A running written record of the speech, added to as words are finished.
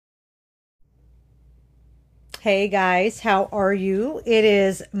Hey guys, how are you? It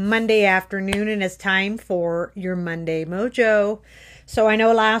is Monday afternoon and it's time for your Monday Mojo. So I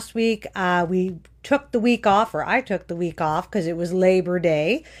know last week we took the week off, or I took the week off because it was Labor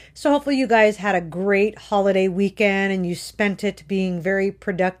Day. So hopefully you guys had a great holiday weekend and you spent it being very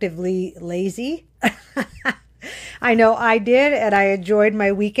productively lazy. I know I did, and I enjoyed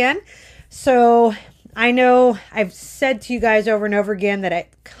my weekend. So I know I've said to you guys over and over again that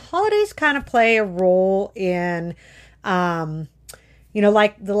holidays kind of play a role in,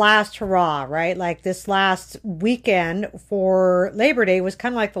 like the last hurrah, right? Like this last weekend for Labor Day was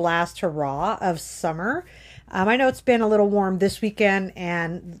kind of like the last hurrah of summer. I know it's been a little warm this weekend,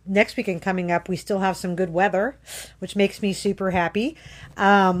 and next weekend coming up, we still have some good weather, which makes me super happy.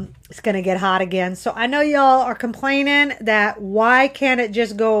 It's going to get hot again. So I know y'all are complaining that why can't it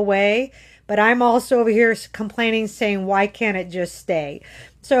just go away? But I'm also over here complaining, saying, why can't it just stay?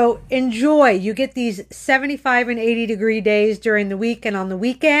 So enjoy. You get these 75 and 80 degree days during the week. And on the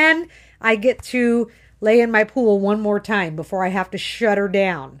weekend, I get to lay in my pool one more time before I have to shut her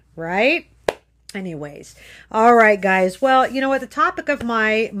down, right? Anyways. All right, guys. Well, you know what? The topic of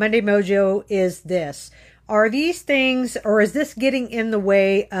my Monday Mojo is this. Are these things, or is this getting in the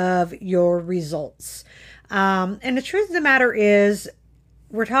way of your results? And the truth of the matter is,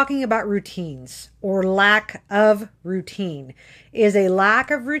 we're talking about routines, or lack of routine. Is a lack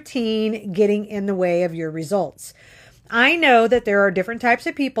of routine getting in the way of your results? I know that there are different types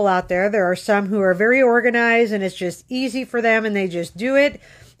of people out there. There are some who are very organized and it's just easy for them and they just do it.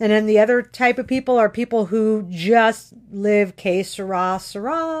 And then the other type of people are people who just live que sera,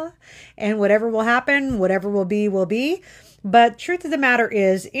 sera, and whatever will happen, whatever will be, will be. But truth of the matter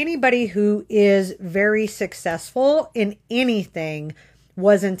is, anybody who is very successful in anything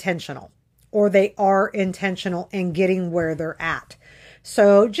was intentional, or they are intentional in getting where they're at.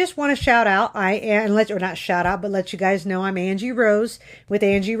 So just want to shout out, let you guys know I'm Angie Rose with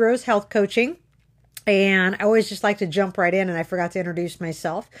Angie Rose Health Coaching. And I always just like to jump right in, and I forgot to introduce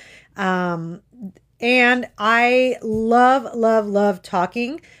myself. And I love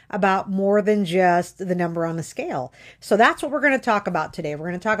talking about more than just the number on the scale. So that's what we're going to talk about today. We're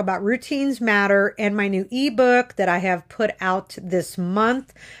going to talk about routines matter and my new ebook that I have put out this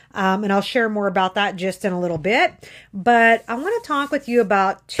month. And I'll share more about that just in a little bit. But I want to talk with you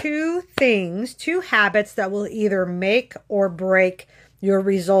about two habits that will either make or break your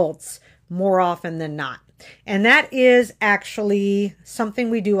results more often than not. And that is actually something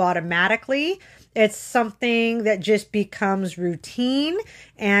we do automatically. It's something that just becomes routine.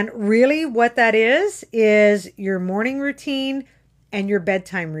 And really what that is your morning routine and your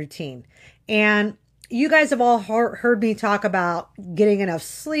bedtime routine. And you guys have all heard me talk about getting enough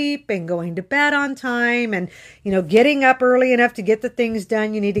sleep and going to bed on time and, getting up early enough to get the things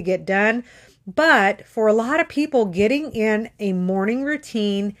done you need to get done. But for a lot of people, getting in a morning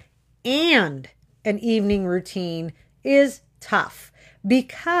routine and an evening routine is tough,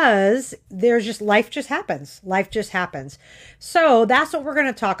 because life just happens. Life just happens. So that's what we're going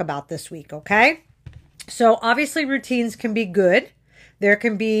to talk about this week. Okay. So obviously routines can be good. There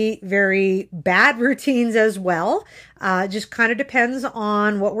can be very bad routines as well. Just kind of depends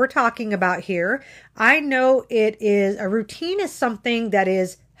on what we're talking about here. I know a routine is something that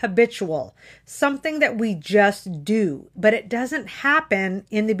is habitual, something that we just do, but it doesn't happen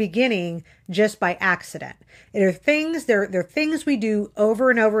in the beginning just by accident. They're things we do over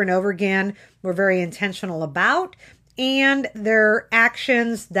and over and over again. We're very intentional about, and they're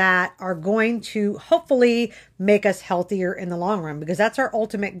actions that are going to hopefully make us healthier in the long run, because that's our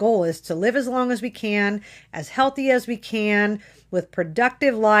ultimate goal, is to live as long as we can, as healthy as we can, with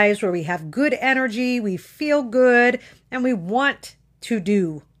productive lives where we have good energy, we feel good, and we want to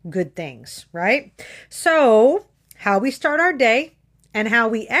do good things, right? So how we start our day and how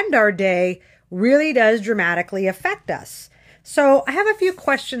we end our day really does dramatically affect us. So I have a few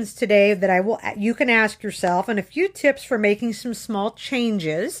questions today that you can ask yourself, and a few tips for making some small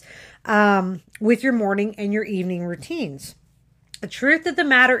changes with your morning and your evening routines. The truth of the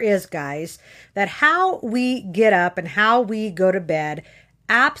matter is, guys, that how we get up and how we go to bed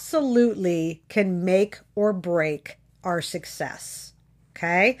absolutely can make or break our success.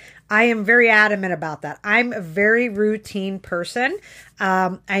 Okay. I am very adamant about that. I'm a very routine person.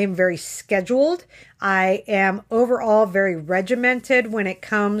 I am very scheduled. I am overall very regimented when it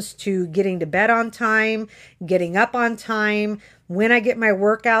comes to getting to bed on time, getting up on time, when I get my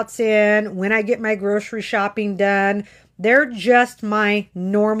workouts in, when I get my grocery shopping done. They're just my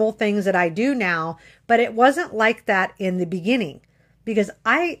normal things that I do now, but it wasn't like that in the beginning. because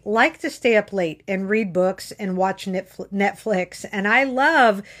I like to stay up late and read books and watch Netflix, and I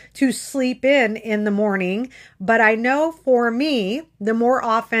love to sleep in the morning. But I know for me, the more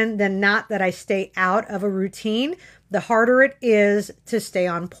often than not that I stay out of a routine, the harder it is to stay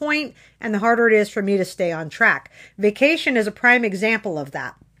on point and the harder it is for me to stay on track. Vacation is a prime example of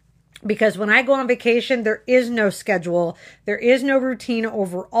that. Because when I go on vacation, there is no schedule. There is no routine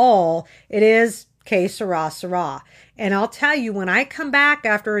overall. It is que sera, sera. And I'll tell you, when I come back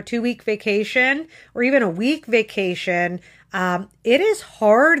after a 2-week vacation or even a week vacation, it is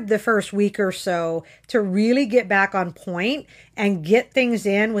hard the first week or so to really get back on point and get things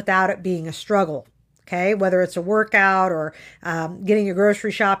in without it being a struggle. Okay, whether it's a workout or getting your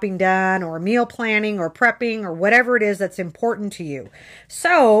grocery shopping done or meal planning or prepping or whatever it is that's important to you.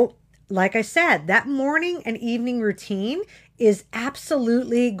 So, like I said, that morning and evening routine is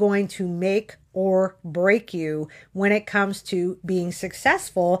absolutely going to make or break you when it comes to being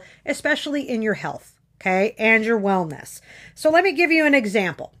successful, especially in your health, okay, and your wellness. So let me give you an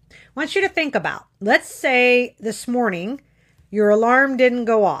example. I want you to think about, let's say this morning your alarm didn't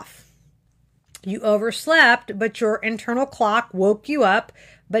go off. You overslept, but your internal clock woke you up,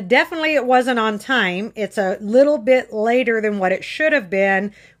 but definitely it wasn't on time. It's a little bit later than what it should have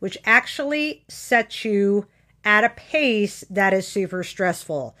been, which actually sets you at a pace that is super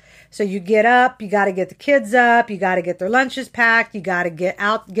stressful. So you get up, you got to get the kids up, you got to get their lunches packed, you got to get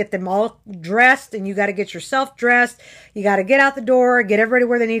out, get them all dressed, and you got to get yourself dressed. You got to get out the door, get everybody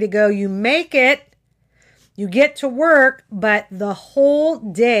where they need to go. You make it, you get to work, but the whole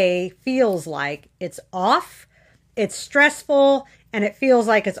day feels like it's off, it's stressful, and it feels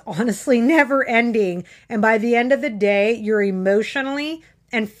like it's honestly never ending. And by the end of the day, you're emotionally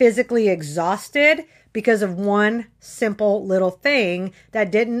and physically exhausted because of one simple little thing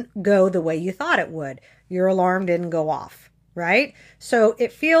that didn't go the way you thought it would. Your alarm didn't go off, right? So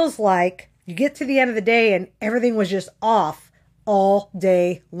it feels like you get to the end of the day and everything was just off all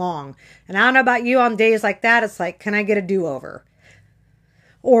day long. And I don't know about you, on days like that, it's like, can I get a do-over?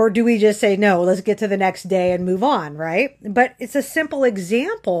 Or do we just say, no, let's get to the next day and move on, right? But it's a simple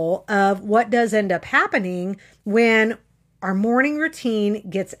example of what does end up happening when our morning routine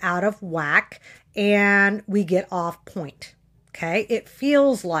gets out of whack and we get off point, okay? It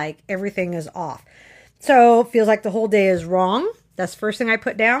feels like everything is off. So it feels like the whole day is wrong. That's the first thing I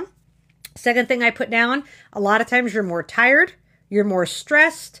put down. Second thing I put down, a lot of times you're more tired, you're more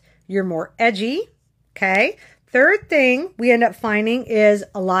stressed, you're more edgy, okay? Third thing we end up finding is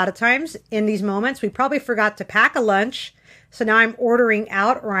a lot of times in these moments, we probably forgot to pack a lunch. So now I'm ordering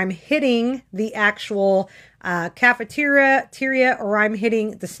out, or I'm hitting the actual cafeteria, or I'm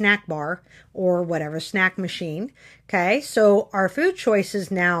hitting the snack bar or whatever, snack machine. Okay, so our food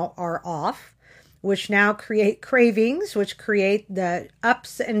choices now are off, which now create cravings, which create the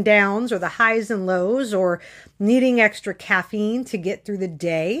ups and downs or the highs and lows, or needing extra caffeine to get through the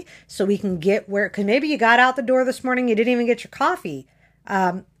day so we can get where, because maybe you got out the door this morning, you didn't even get your coffee.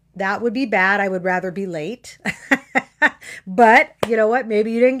 That would be bad. I would rather be late. But you know what?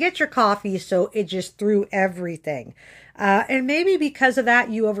 Maybe you didn't get your coffee, so it just threw everything. And maybe because of that,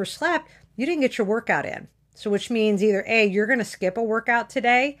 you overslept, you didn't get your workout in. So which means either A, you're going to skip a workout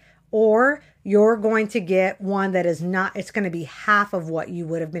today, or you're going to get one that is not, it's going to be half of what you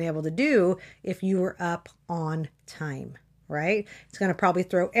would have been able to do if you were up on time, right? It's going to probably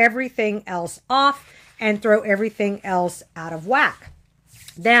throw everything else off and throw everything else out of whack.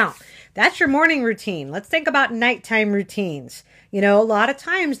 Now, that's your morning routine. Let's think about nighttime routines. You know, a lot of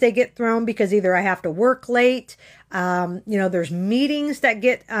times they get thrown because either I have to work late, there's meetings that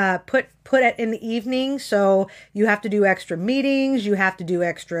get put in the evening. So you have to do extra meetings, you have to do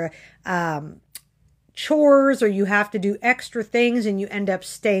extra chores, or you have to do extra things, and you end up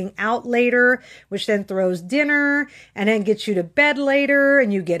staying out later, which then throws dinner and then gets you to bed later,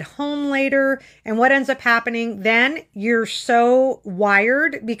 and you get home later. And what ends up happening then, you're so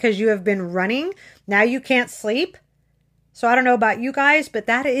wired because you have been running. Now you can't sleep. So I don't know about you guys, but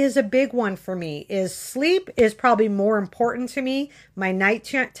that is a big one for me. Is sleep is probably more important to me, my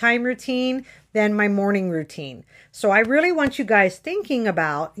nighttime routine, than my morning routine. So I really want you guys thinking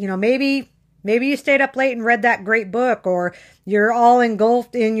about, maybe you stayed up late and read that great book, or you're all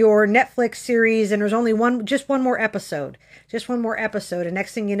engulfed in your Netflix series and there's only just one more episode. And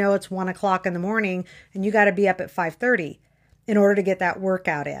next thing you know, it's 1 o'clock in the morning and you got to be up at 5:30 in order to get that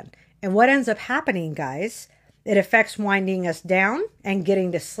workout in. And what ends up happening, guys, it affects winding us down and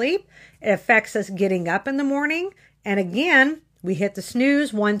getting to sleep. It affects us getting up in the morning. And again, we hit the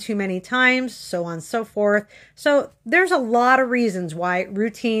snooze one too many times, so on and so forth. So there's a lot of reasons why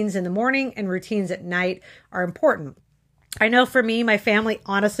routines in the morning and routines at night are important. I know for me, my family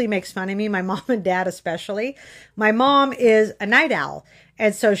honestly makes fun of me, my mom and dad especially. My mom is a night owl.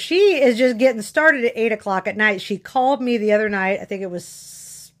 And so she is just getting started at 8 o'clock at night. She called me the other night, I think it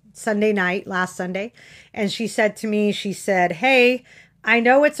was Sunday night, last Sunday. And she said to me, she said, hey, I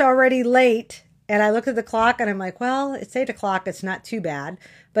know it's already late. And I looked at the clock and I'm like, well, it's 8 o'clock. It's not too bad.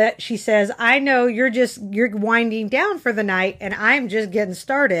 But she says, I know you're winding down for the night and I'm just getting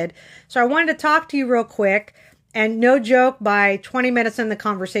started. So I wanted to talk to you real quick. And no joke, by 20 minutes in the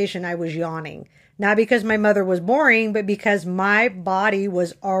conversation, I was yawning. Not because my mother was boring, but because my body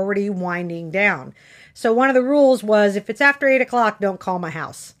was already winding down. So one of the rules was, if it's after 8 o'clock, don't call my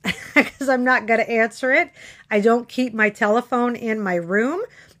house because I'm not going to answer it. I don't keep my telephone in my room.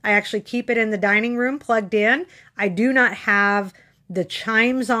 I actually keep it in the dining room plugged in. I do not have the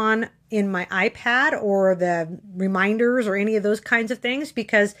chimes on in my iPad or the reminders or any of those kinds of things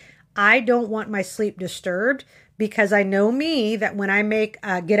because I don't want my sleep disturbed, because I know me that when I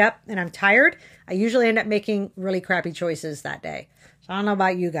get up and I'm tired, I usually end up making really crappy choices that day. So I don't know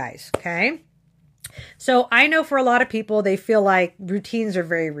about you guys, okay? So I know for a lot of people, they feel like routines are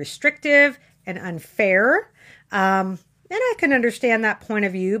very restrictive and unfair. And I can understand that point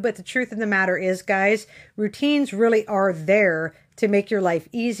of view, but the truth of the matter is, guys, routines really are there to make your life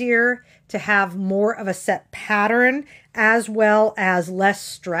easier, to have more of a set pattern, as well as less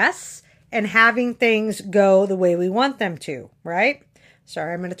stress and having things go the way we want them to, right?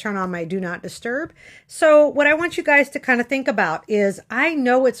 Sorry, I'm going to turn on my do not disturb. So what I want you guys to kind of think about is, I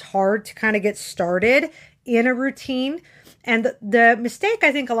know it's hard to kind of get started in a routine. And the mistake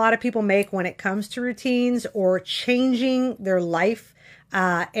I think a lot of people make when it comes to routines or changing their life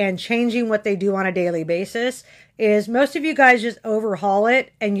and changing what they do on a daily basis is, most of you guys just overhaul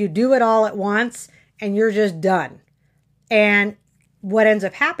it and you do it all at once and you're just done. And what ends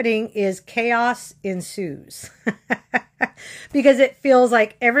up happening is chaos ensues because it feels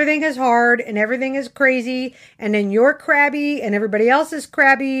like everything is hard and everything is crazy. And then you're crabby and everybody else is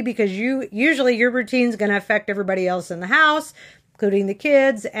crabby because usually your routine is going to affect everybody else in the house, including the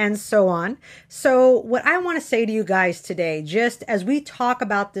kids and so on. So what I want to say to you guys today, just as we talk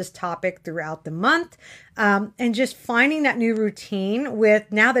about this topic throughout the month, and just finding that new routine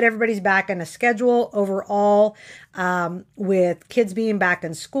with, now that everybody's back in a schedule overall, with kids being back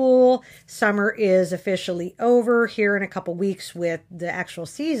in school, summer is officially over here in a couple weeks with the actual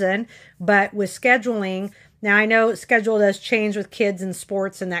season, but with scheduling, now I know schedule does change with kids and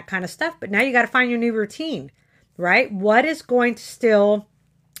sports and that kind of stuff, but now you got to find your new routine, right? What is going to still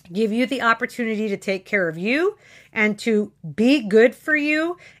give you the opportunity to take care of you and to be good for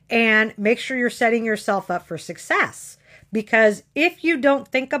you and make sure you're setting yourself up for success. Because if you don't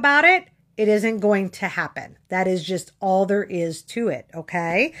think about it, it isn't going to happen. That is just all there is to it,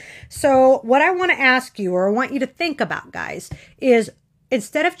 okay? So what I want to ask you, or I want you to think about, guys, is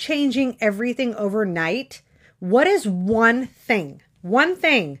instead of changing everything overnight, what is one thing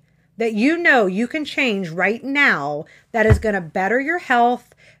that you know you can change right now that is going to better your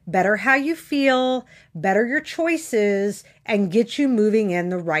health, better how you feel, better your choices, and get you moving in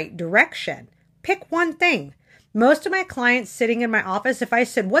the right direction? Pick one thing. Most of my clients sitting in my office, if I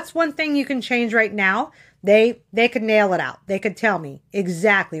said, what's one thing you can change right now? They could nail it out. They could tell me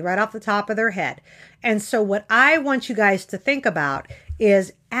exactly right off the top of their head. And so what I want you guys to think about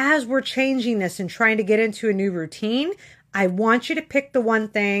is, as we're changing this and trying to get into a new routine, I want you to pick the one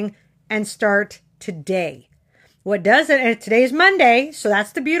thing and start today. What does it? And today's Monday, so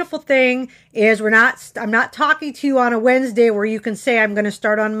that's the beautiful thing, is I'm not talking to you on a Wednesday where you can say I'm going to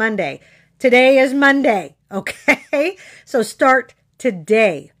start on Monday. Today is Monday, okay? So start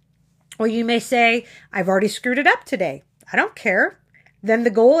today. Well, you may say, I've already screwed it up today. I don't care. Then the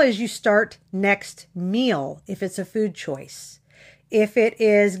goal is you start next meal if it's a food choice. If it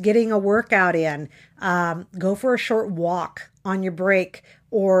is getting a workout in, go for a short walk on your break,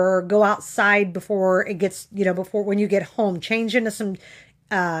 or go outside before it gets, before when you get home, change into some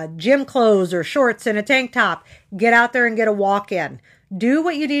gym clothes or shorts and a tank top. Get out there and get a walk in. Do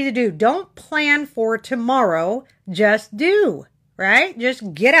what you need to do. Don't plan for tomorrow. Just do, right?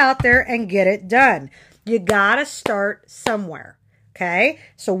 Just get out there and get it done. You got to start somewhere. Okay.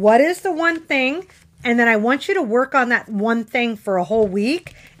 So what is the one thing? And then I want you to work on that one thing for a whole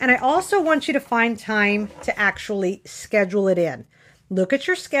week. And I also want you to find time to actually schedule it in. Look at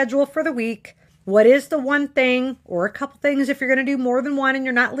your schedule for the week. What is the one thing, or a couple things? If you're going to do more than one and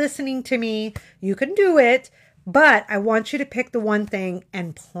you're not listening to me, you can do it. But I want you to pick the one thing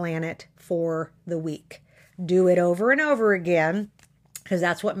and plan it for the week. Do it over and over again, because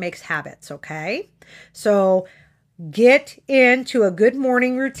that's what makes habits, okay? So get into a good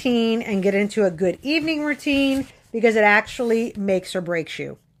morning routine and get into a good evening routine. because it actually makes or breaks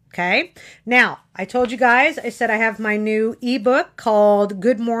you. Okay. Now, I told you guys, I said I have my new ebook called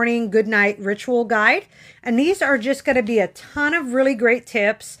Good Morning, Good Night Ritual Guide. And these are just going to be a ton of really great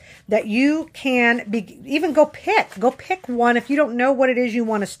tips that you can even go pick one. If you don't know what it is you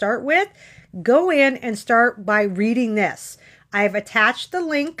want to start with, go in and start by reading this. I've attached the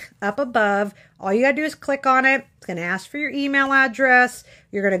link up above. All you got to do is click on it. It's going to ask for your email address.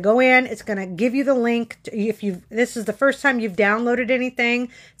 You're going to go in. It's going to give you the link. This is the first time you've downloaded anything,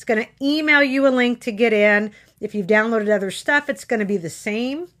 it's going to email you a link to get in. If you've downloaded other stuff, it's going to be the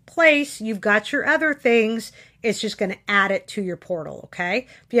same place. You've got your other things. It's just going to add it to your portal, okay?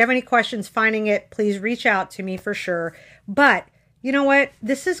 If you have any questions finding it, please reach out to me for sure. But you know what?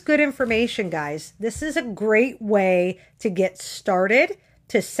 This is good information, guys. This is a great way to get started,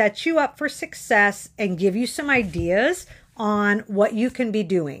 to set you up for success and give you some ideas on what you can be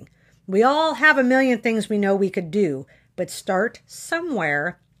doing. We all have a million things we know we could do, but start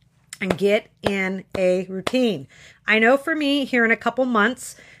somewhere and get in a routine. I know for me, here in a couple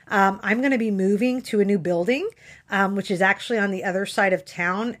months, I'm going to be moving to a new building, which is actually on the other side of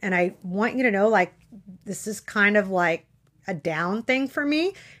town. And I want you to know, like, this is kind of like a down thing for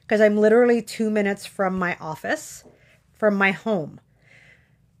me because I'm literally 2 minutes from my office, from my home.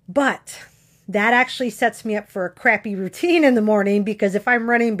 But that actually sets me up for a crappy routine in the morning, because if I'm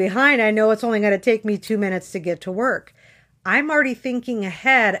running behind, I know it's only going to take me 2 minutes to get to work. I'm already thinking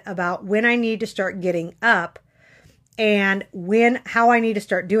ahead about when I need to start getting up and how I need to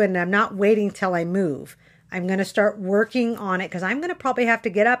start doing it. I'm not waiting till I move. I'm going to start working on it because I'm going to probably have to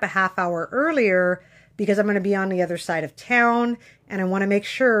get up a half hour earlier because I'm going to be on the other side of town, and I want to make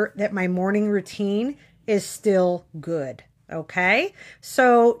sure that my morning routine is still good. Okay?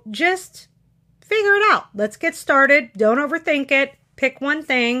 So just figure it out. Let's get started. Don't overthink it. Pick one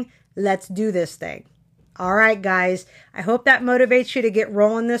thing. Let's do this thing. All right, guys. I hope that motivates you to get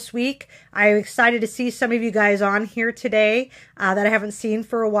rolling this week. I'm excited to see some of you guys on here today that I haven't seen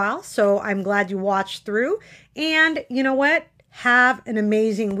for a while. So I'm glad you watched through. And you know what? Have an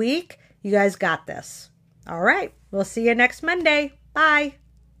amazing week. You guys got this. All right. We'll see you next Monday. Bye.